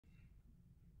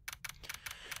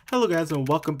Hello guys and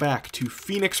welcome back to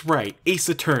Phoenix Wright, Ace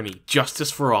Attorney,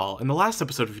 Justice for All. In the last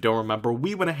episode, if you don't remember,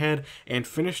 we went ahead and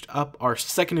finished up our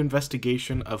second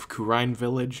investigation of Courtroom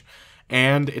Village,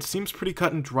 and it seems pretty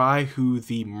cut and dry who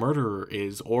the murderer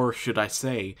is, or should I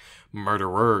say,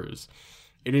 murderers.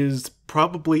 It is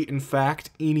probably, in fact,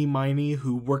 Eenie Meenie,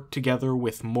 who worked together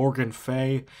with Morgan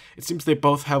Fay. It seems they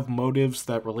both have motives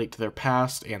that relate to their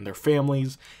past and their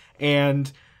families,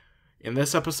 and in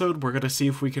this episode, we're going to see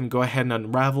if we can go ahead and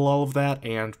unravel all of that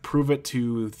and prove it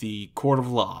to the court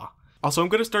of law. Also, I'm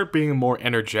going to start being more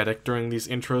energetic during these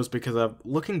intros because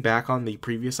looking back on the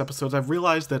previous episodes, I've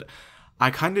realized that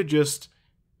I kind of just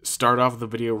start off the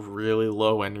video really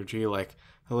low energy, like,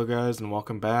 hello guys and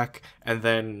welcome back, and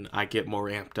then I get more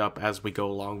amped up as we go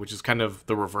along, which is kind of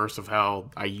the reverse of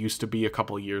how I used to be a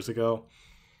couple years ago.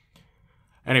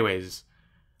 Anyways,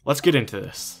 let's get into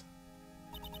this.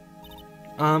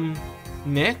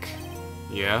 Nick?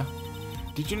 Yeah?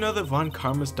 Did you know that Von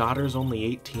Karma's daughter is only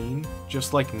 18,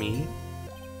 just like me?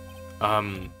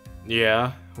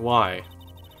 Yeah, why?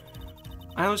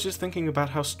 I was just thinking about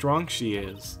how strong she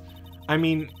is. I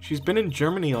mean, she's been in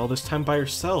Germany all this time by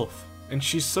herself, and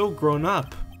she's so grown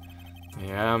up.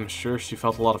 Yeah, I'm sure she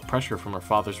felt a lot of pressure from her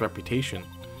father's reputation.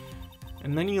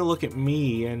 And then you look at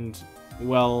me and,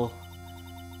 well,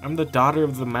 I'm the daughter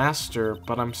of the master,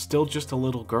 but I'm still just a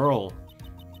little girl.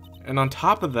 And on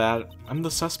top of that, I'm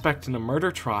the suspect in a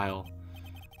murder trial.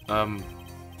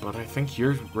 But I think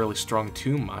you're really strong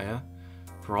too, Maya,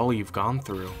 for all you've gone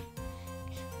through.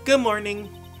 Good morning.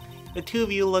 The two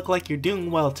of you look like you're doing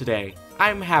well today.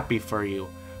 I'm happy for you.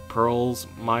 Pearls,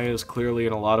 Maya's clearly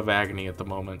in a lot of agony at the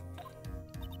moment.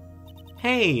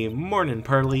 Hey, morning,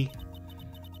 Pearly.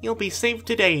 You'll be saved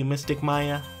today, Mystic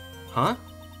Maya. Huh?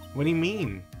 What do you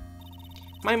mean?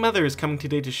 My mother is coming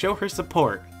today to show her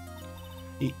support.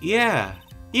 Yeah,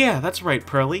 that's right,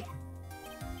 Pearly.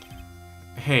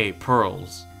 Hey,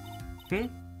 Pearls.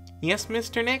 Yes,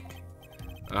 Mr. Nick?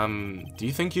 Do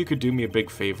you think you could do me a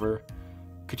big favor?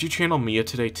 Could you channel Mia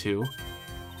today, too?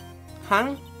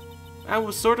 Huh? I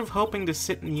was sort of hoping to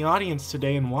sit in the audience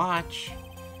today and watch.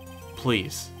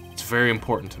 Please, it's very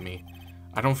important to me.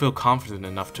 I don't feel confident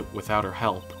enough without her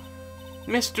help.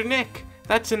 Mr. Nick,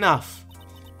 that's enough.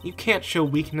 You can't show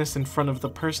weakness in front of the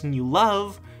person you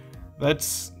love.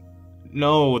 That's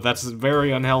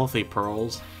very unhealthy,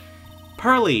 Pearls.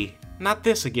 Pearly, not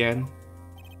this again.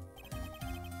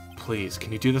 Please,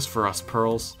 can you do this for us,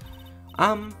 Pearls?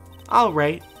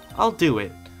 Alright, I'll do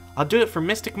it. I'll do it for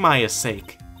Mystic Maya's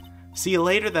sake. See you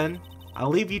later then.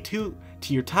 I'll leave you to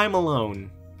your time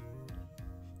alone.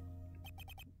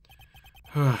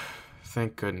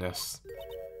 Thank goodness.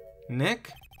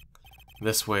 Nick?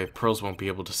 This way, Pearls won't be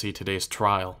able to see today's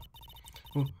trial.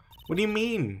 What do you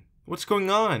mean? What's going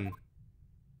on?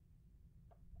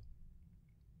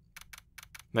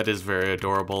 That is very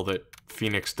adorable that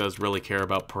Phoenix does really care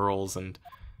about Pearls, and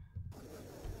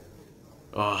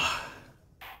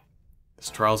this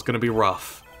trial's gonna be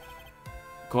rough.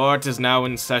 Court is now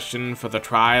in session for the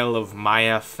trial of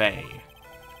Maya Fay.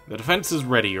 The defense is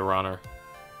ready, Your Honor.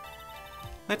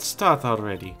 Let's start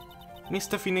already.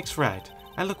 Mr. Phoenix Wright,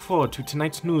 I look forward to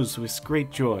tonight's news with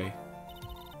great joy.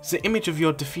 The image of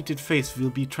your defeated face will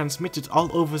be transmitted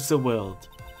all over the world.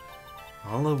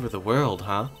 All over the world,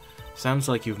 huh? Sounds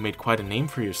like you've made quite a name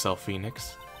for yourself,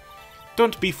 Phoenix.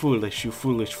 Don't be foolish, you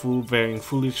foolish fool wearing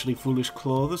foolishly foolish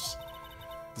clothes.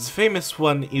 The famous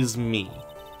one is me.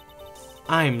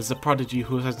 I'm the prodigy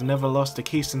who has never lost a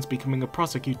case since becoming a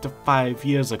prosecutor 5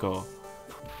 years ago.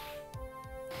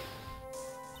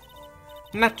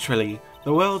 Naturally,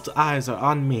 the world's eyes are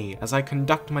on me as I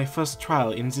conduct my first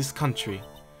trial in this country.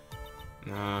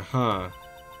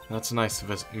 That's nice,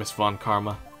 Miss Von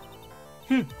Karma.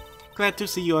 Glad to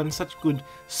see you in such good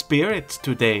spirits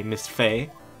today, Miss Fay.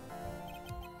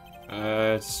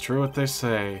 It's true what they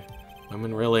say.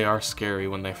 Women really are scary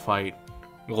when they fight.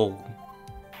 Well,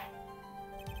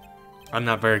 I'm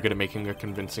not very good at making a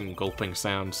convincing gulping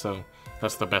sound, so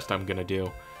that's the best I'm gonna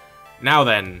do. Now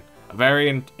then, a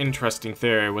very interesting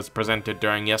theory was presented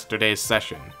during yesterday's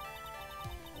session.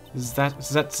 That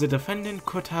the defendant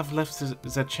could have left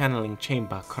the channeling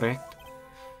chamber, correct?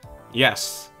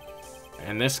 Yes,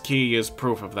 and this key is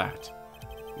proof of that.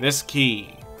 This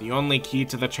key, the only key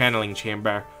to the channeling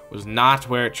chamber, was not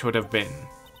where it should have been.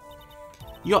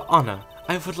 Your Honor,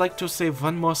 I would like to say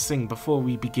one more thing before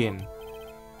we begin.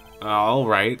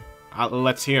 Alright,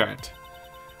 let's hear it.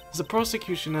 The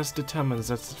prosecution has determined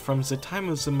that from the time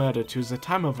of the murder to the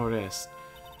time of arrest,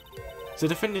 the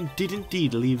defendant did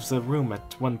indeed leave the room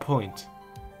at one point.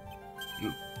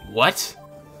 What?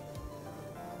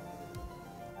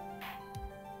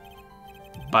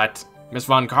 But Miss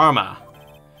Von Karma,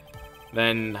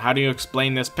 then how do you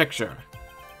explain this picture?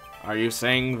 Are you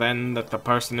saying then that the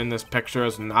person in this picture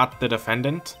is not the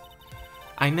defendant?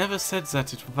 I never said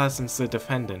that it wasn't the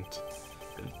defendant.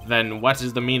 Then what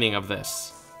is the meaning of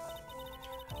this?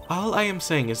 All I am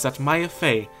saying is that Maya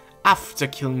Fey, after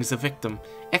killing the victim,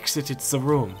 exited the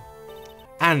room.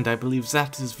 And I believe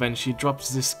that is when she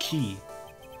dropped this key.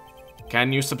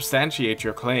 Can you substantiate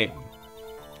your claim?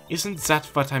 Isn't that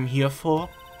what I'm here for?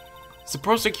 The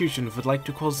prosecution would like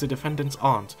to call the defendant's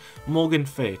aunt, Morgan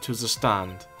Fey, to the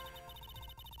stand.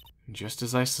 Just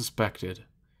as I suspected.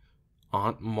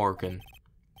 Aunt Morgan.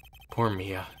 Poor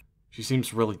Mia. She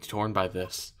seems really torn by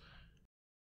this.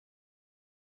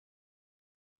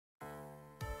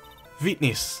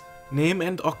 Witness, name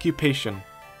and occupation.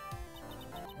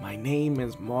 My name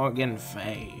is Morgan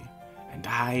Fey, and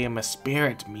I am a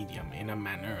spirit medium in a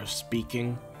manner of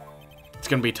speaking. It's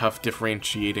gonna be tough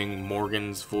differentiating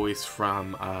Morgan's voice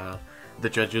from the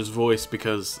judge's voice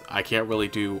because I can't really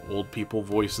do old people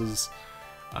voices,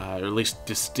 or at least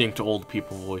distinct old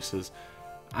people voices.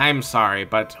 I'm sorry,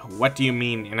 but what do you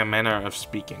mean in a manner of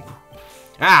speaking?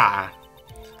 Ah!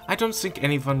 I don't think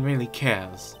anyone really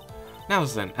cares. Now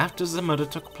then, after the murder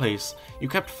took place, you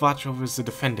kept watch over the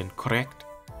defendant, correct?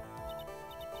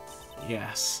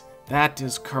 Yes, that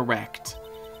is correct.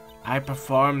 I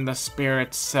performed the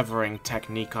spirit severing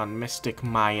technique on Mystic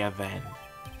Maya then.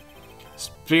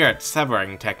 Spirit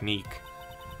severing technique?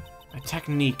 A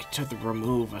technique to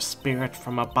remove a spirit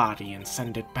from a body and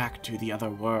send it back to the other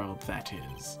world, that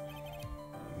is.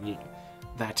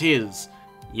 That is.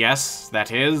 Yes,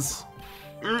 that is.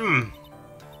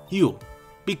 You,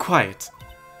 be quiet.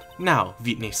 Now,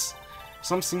 witness,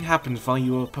 something happened while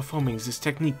you were performing this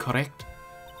technique, correct?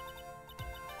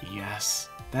 Yes,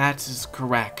 that is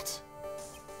correct.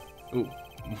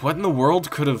 What in the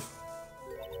world could have...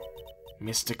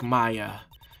 Mystic Maya,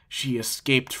 she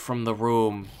escaped from the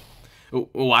room.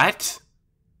 What?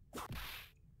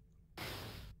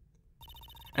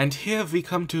 And here we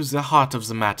come to the heart of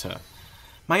the matter.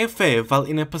 Maya Fey, while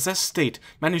in a possessed state,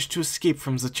 managed to escape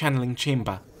from the channeling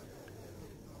chamber.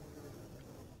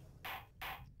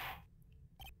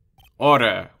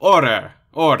 Order! Order!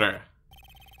 Order!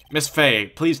 Miss Fey,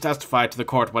 please testify to the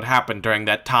court what happened during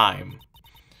that time.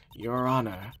 Your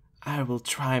Honor, I will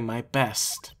try my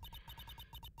best.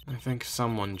 I think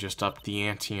someone just upped the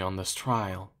ante on this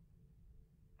trial.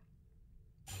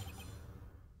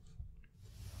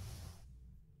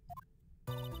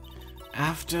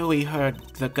 After we heard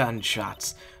the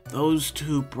gunshots, those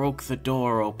two broke the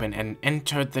door open and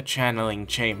entered the channeling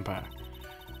chamber.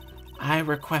 I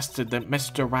requested that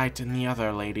Mr. Wright and the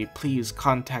other lady please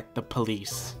contact the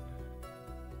police.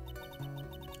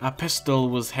 A pistol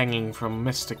was hanging from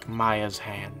Mystic Maya's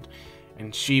hand,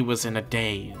 and she was in a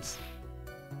daze.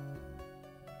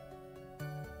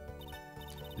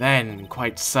 Then,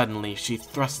 quite suddenly, she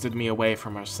thrusted me away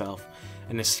from herself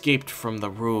and escaped from the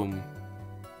room.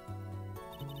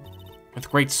 With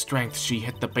great strength, she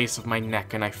hit the base of my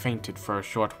neck and I fainted for a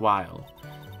short while.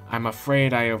 I'm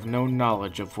afraid I have no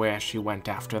knowledge of where she went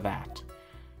after that.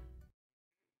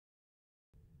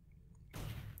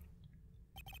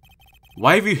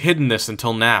 Why have you hidden this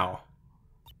until now?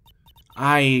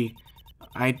 I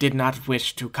did not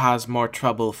wish to cause more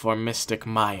trouble for Mystic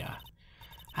Maya.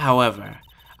 However,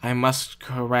 I must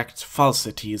correct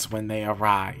falsities when they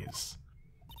arise.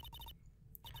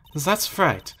 That's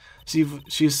right.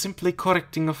 She is simply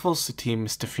correcting a falsity,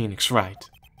 Mr. Phoenix Wright.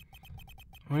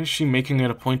 Why is she making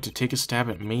it a point to take a stab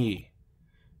at me?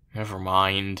 Never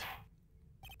mind.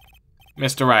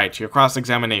 Mr. Wright, your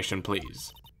cross-examination,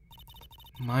 please.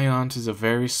 My aunt is a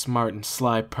very smart and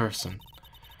sly person.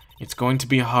 It's going to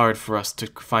be hard for us to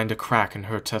find a crack in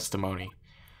her testimony.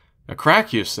 A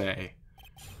crack, you say?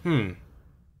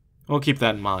 We'll keep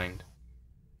that in mind.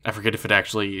 I forget if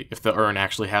the urn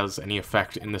actually has any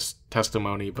effect in this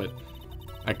testimony, but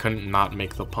I couldn't not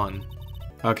make the pun.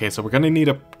 Okay, so we're gonna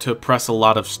need to press a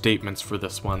lot of statements for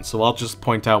this one, so I'll just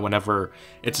point out whenever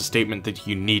it's a statement that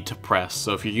you need to press.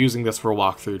 So if you're using this for a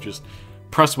walkthrough, just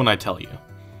press when I tell you.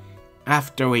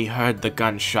 After we heard the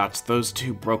gunshots, those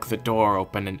two broke the door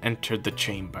open and entered the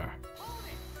chamber.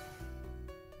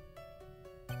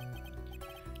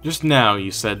 Just now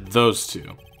you said those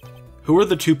two. Who are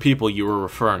the two people you were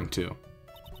referring to?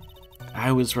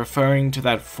 I was referring to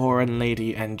that foreign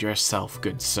lady and yourself,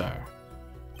 good sir.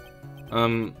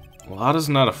 Well, Ada's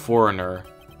not a foreigner,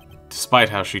 despite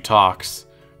how she talks.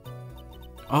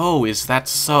 Oh, is that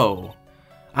so?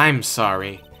 I'm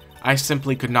sorry. I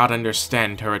simply could not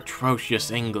understand her atrocious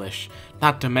English,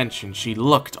 not to mention she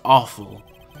looked awful.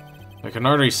 I can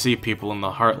already see people in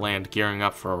the Heartland gearing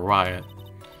up for a riot.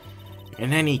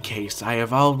 In any case, I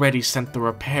have already sent the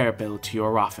repair bill to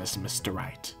your office, Mr.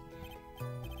 Wright.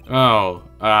 Oh,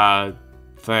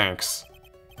 thanks.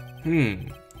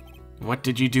 What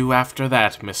did you do after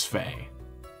that, Miss Fay?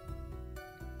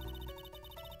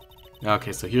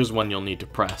 Okay, so here's one you'll need to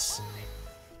press.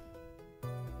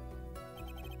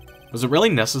 Was it really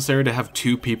necessary to have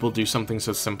two people do something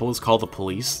so simple as call the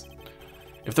police?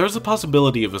 If there's a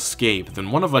possibility of escape,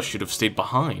 then one of us should have stayed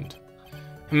behind.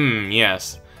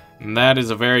 Yes. That is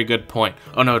a very good point.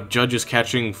 Oh no, Judge is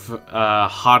catching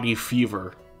haughty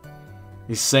fever.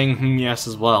 He's saying yes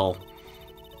as well.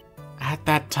 At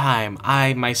that time,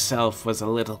 I myself was a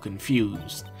little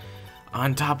confused.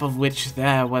 On top of which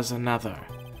there was another.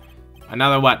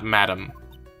 Another what, madam?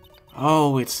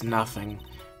 Oh, it's nothing.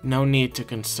 No need to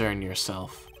concern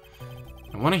yourself.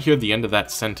 I want to hear the end of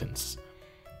that sentence.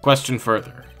 Question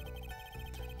further.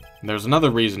 There's another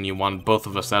reason you wanted both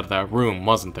of us out of that room,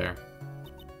 wasn't there?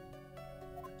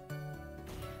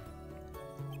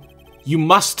 You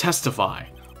must testify.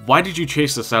 Why did you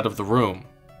chase us out of the room?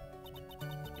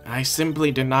 I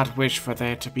simply did not wish for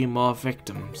there to be more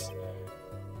victims.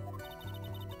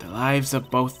 The lives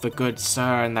of both the good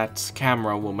sir and that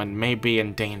camera woman may be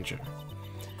in danger,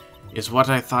 is what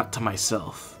I thought to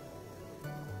myself.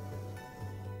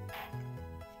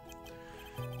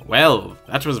 Well,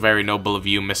 that was very noble of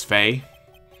you, Miss Fay.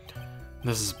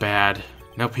 This is bad.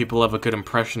 Now people have a good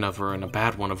impression of her and a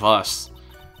bad one of us.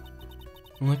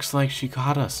 Looks like she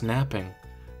caught us napping.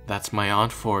 That's my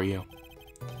aunt for you.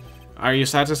 Are you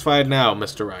satisfied now,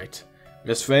 Mr. Wright?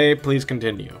 Miss Fay, please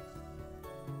continue.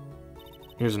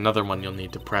 Here's another one you'll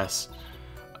need to press.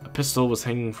 A pistol was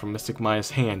hanging from Mystic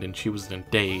Maya's hand and she was in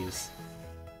a daze.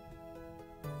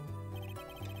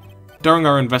 During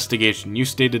our investigation, you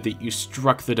stated that you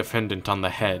struck the defendant on the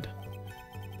head.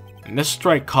 And this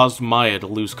strike caused Maya to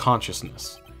lose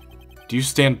consciousness. Do you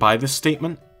stand by this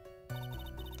statement?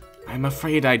 I'm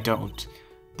afraid I don't.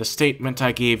 The statement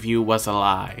I gave you was a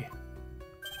lie.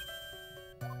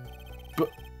 But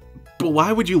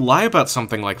why would you lie about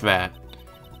something like that?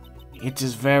 It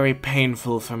is very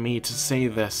painful for me to say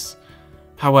this.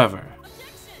 However,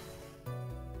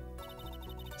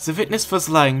 the witness was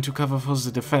lying to cover for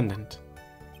the defendant.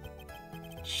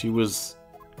 She was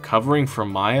covering for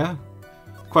Maya?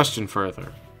 Question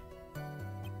further.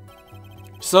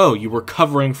 So, you were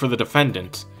covering for the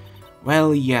defendant?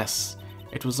 Well, yes.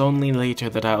 It was only later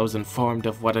that I was informed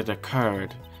of what had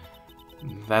occurred.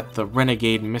 That the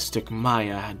renegade mystic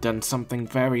Maya had done something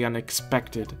very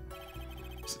unexpected.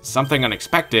 Something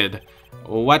unexpected?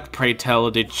 What, pray tell,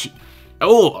 did she...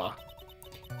 Oh!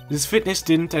 This witness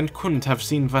didn't and couldn't have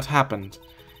seen what happened.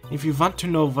 If you want to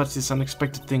know what this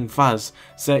unexpected thing was,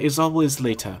 there is always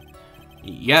later.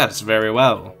 Yes, very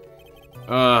well.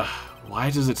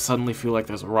 Why does it suddenly feel like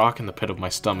there's a rock in the pit of my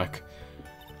stomach?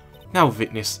 Now,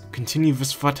 witness, continue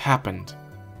with what happened.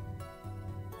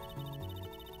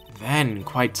 Then,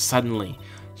 quite suddenly,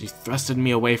 she thrusted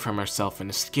me away from herself and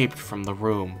escaped from the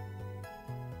room.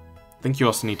 I think you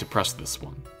also need to press this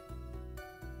one.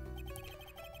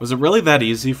 Was it really that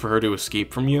easy for her to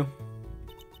escape from you?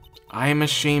 I am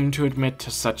ashamed to admit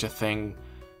to such a thing.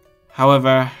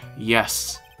 However,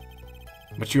 yes.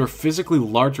 But you are physically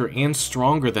larger and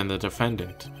stronger than the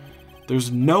defendant.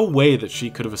 There's no way that she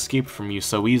could have escaped from you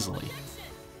so easily.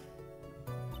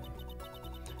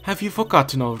 Have you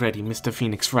forgotten already, Mr.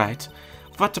 Phoenix Wright?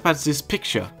 What about this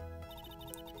picture?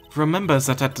 Remember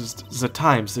that at the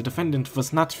times the defendant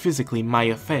was not physically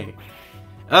Maya Fey.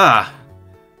 Ah!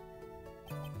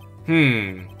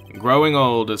 Growing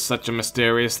old is such a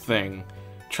mysterious thing.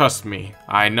 Trust me,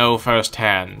 I know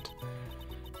firsthand.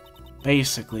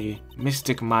 Basically,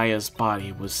 Mystic Maya's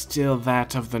body was still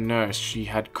that of the nurse she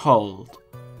had called.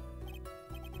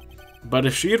 But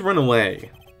if she had run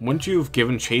away, wouldn't you have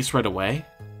given chase right away?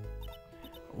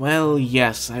 Well,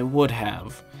 yes, I would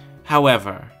have.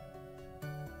 However,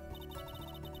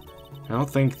 I don't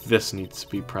think this needs to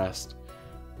be pressed.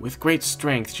 With great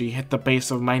strength, she hit the base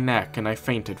of my neck and I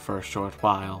fainted for a short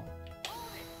while.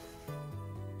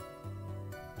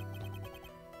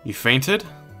 You fainted?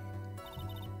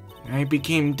 I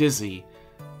became dizzy,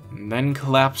 and then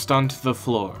collapsed onto the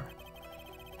floor.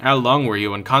 How long were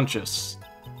you unconscious?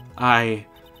 I'm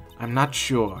not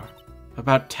sure.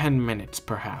 About 10 minutes,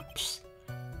 perhaps.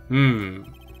 And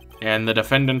the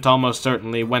defendant almost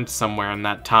certainly went somewhere in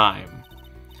that time.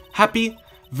 Happy?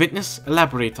 Witness,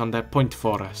 elaborate on that point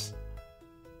for us.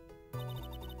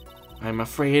 I'm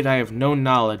afraid I have no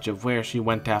knowledge of where she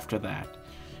went after that.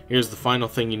 Here's the final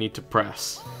thing you need to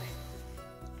press.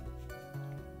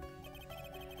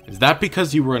 Is that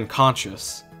because you were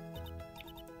unconscious?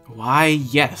 Why,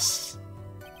 yes.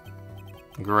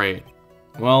 Great.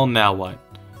 Well, now what?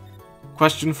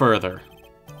 Question further.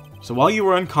 So while you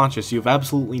were unconscious, you have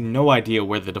absolutely no idea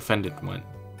where the defendant went.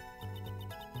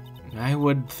 I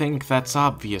would think that's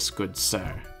obvious, good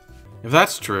sir. If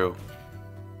that's true,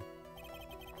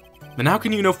 then how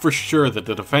can you know for sure that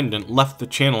the defendant left the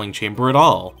channeling chamber at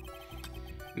all?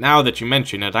 Now that you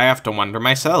mention it, I have to wonder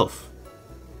myself.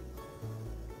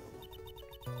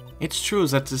 It's true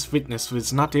that this witness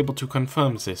was not able to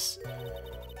confirm this,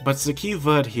 but the key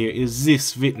word here is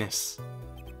this witness.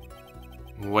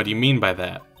 What do you mean by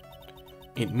that?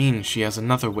 It means she has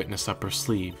another witness up her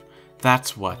sleeve.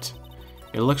 That's what.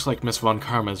 It looks like Miss Von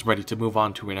Karma is ready to move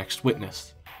on to her next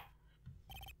witness.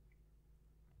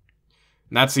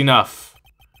 That's enough.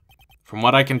 From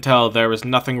what I can tell, there is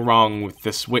nothing wrong with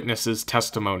this witness's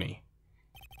testimony.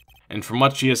 And from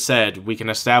what she has said, we can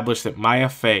establish that Maya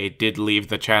Fey did leave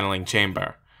the channeling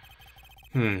chamber.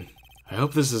 I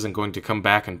hope this isn't going to come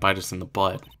back and bite us in the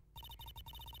butt.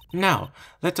 Now,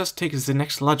 let us take the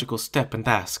next logical step and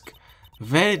ask,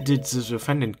 where did the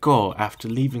defendant go after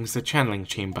leaving the channeling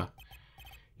chamber?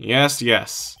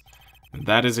 Yes.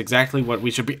 That is exactly what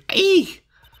we should be—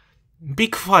 Be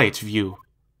quiet, View.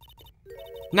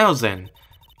 Now then,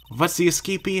 what the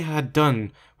escapee had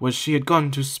done was she had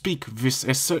gone to speak with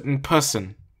a certain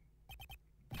person.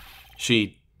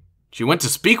 She went to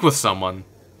speak with someone?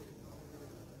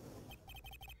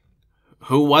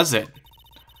 Who was it?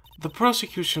 The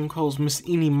prosecution calls Miss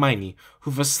Eenie Miney, who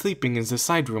was sleeping in the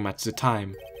side room at the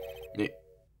time.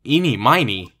 Eenie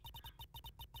Miney?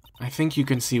 I think you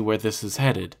can see where this is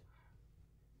headed.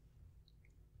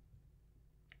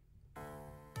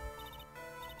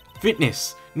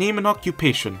 Witness, name and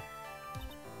occupation.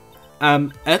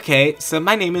 Okay, so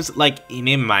my name is,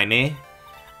 Eenie Miney.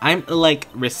 I'm,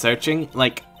 researching,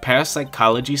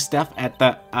 parapsychology stuff at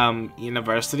the,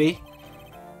 university.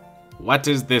 What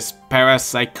is this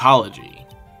parapsychology?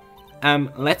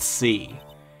 Let's see.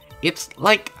 It's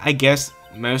I guess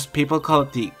most people call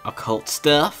it the occult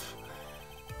stuff.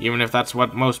 Even if that's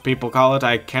what most people call it,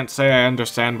 I can't say I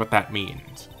understand what that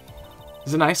means.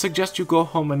 Then I suggest you go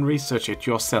home and research it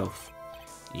yourself.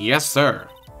 Yes, sir.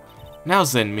 Now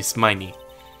then, Miss Miney.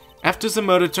 After the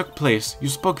murder took place, you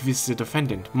spoke with the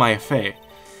defendant, Maya Fey.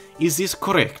 Is this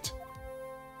correct?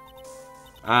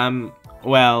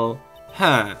 Well,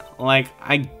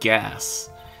 I guess.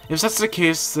 If that's the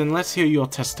case, then let's hear your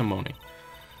testimony.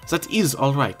 That is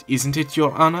alright, isn't it,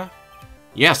 Your Honor?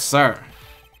 Yes, sir.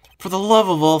 For the love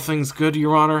of all things good,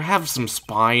 Your Honor, have some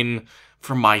spine,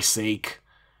 for my sake.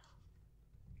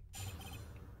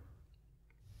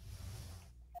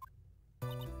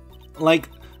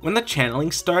 When the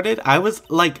channeling started, I was,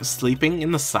 sleeping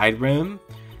in the side room.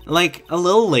 A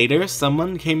little later,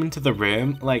 someone came into the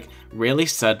room, really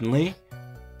suddenly.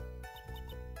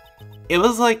 It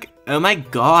was oh my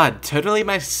god, totally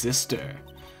my sister.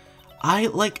 I,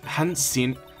 hadn't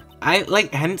seen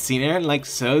her in,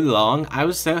 so long. I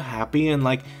was so happy in,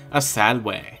 a sad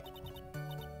way.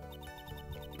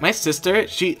 My sister,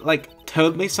 she,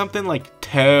 told me something,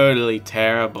 totally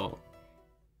terrible.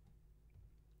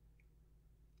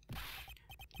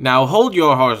 Now hold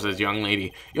your horses, young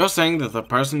lady. You're saying that the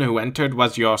person who entered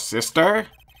was your sister?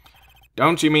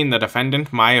 Don't you mean the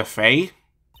defendant, Maya Fey?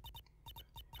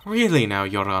 Really now,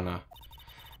 Your Honor.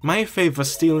 Maya Fey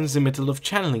was still in the middle of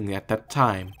channeling at that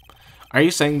time. Are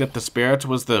you saying that the spirit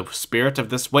was the spirit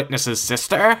of this witness's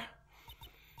sister?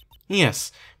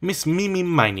 Yes, Miss Mimi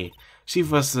Miney. She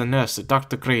was the nurse at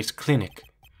Dr. Gray's clinic.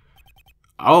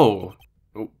 Oh.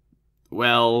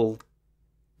 Well,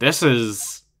 this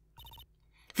is...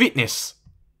 Witness.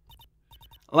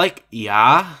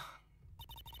 Yeah?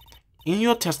 In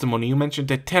your testimony, you mentioned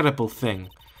a terrible thing.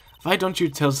 Why don't you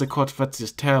tell the court what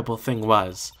this terrible thing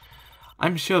was?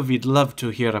 I'm sure we'd love to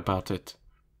hear about it.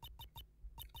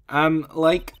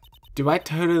 Do I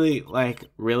totally,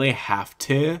 really have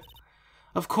to?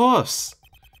 Of course.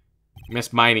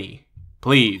 Miss Miney,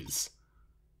 please.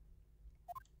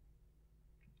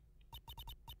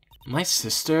 My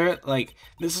sister,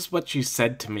 this is what she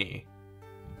said to me.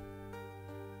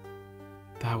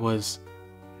 That was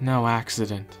no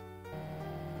accident.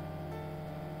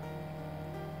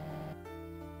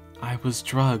 I was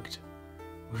drugged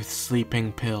with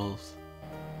sleeping pills.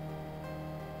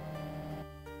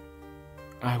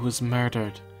 I was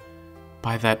murdered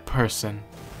by that person.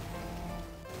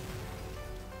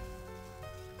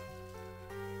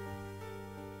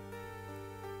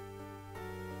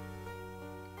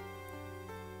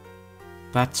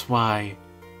 That's why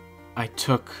I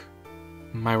took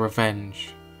my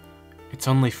revenge. It's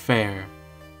only fair,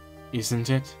 isn't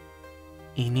it,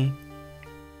 Eenie?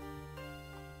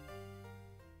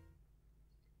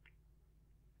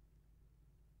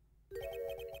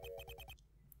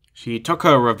 She took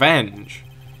her revenge.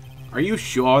 Are you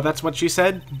sure that's what she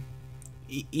said?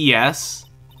 Yes.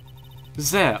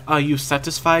 There, are you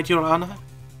satisfied, Your Honor?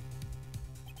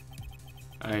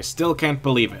 I still can't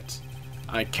believe it.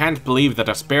 I can't believe that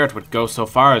a spirit would go so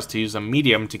far as to use a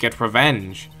medium to get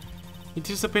revenge.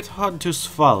 It is a bit hard to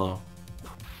swallow.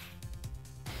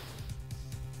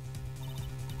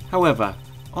 However,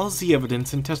 all the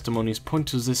evidence and testimonies point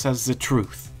to this as the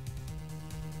truth.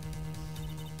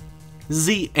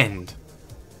 The end.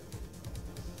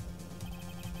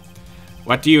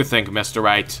 What do you think, Mr.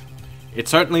 Wright? It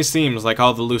certainly seems like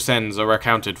all the loose ends are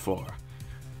accounted for.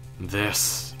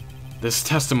 This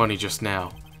testimony just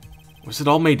now, was it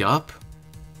all made up?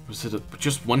 Was it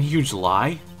just one huge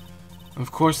lie?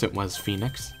 Of course it was,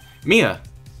 Phoenix. Mia,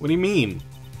 what do you mean?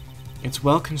 It's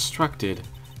well constructed,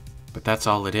 but that's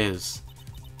all it is.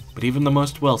 But even the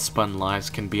most well-spun lies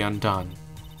can be undone.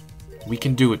 We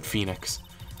can do it, Phoenix.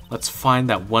 Let's find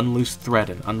that one loose thread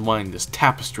and unwind this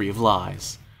tapestry of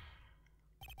lies.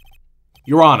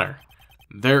 Your Honor,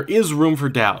 there is room for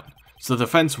doubt, so the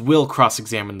defense will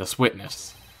cross-examine this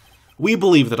witness. We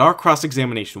believe that our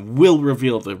cross-examination will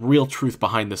reveal the real truth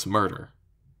behind this murder.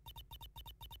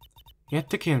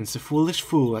 Yet again, the foolish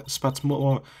fool spots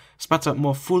out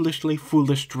more foolishly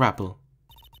foolish drabble.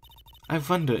 I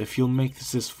wonder if you'll make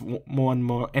this more and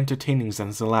more entertaining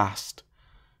than the last.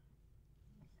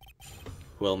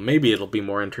 Well, maybe it'll be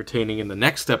more entertaining in the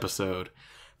next episode.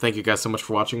 Thank you guys so much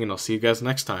for watching, and I'll see you guys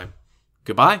next time.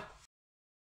 Goodbye!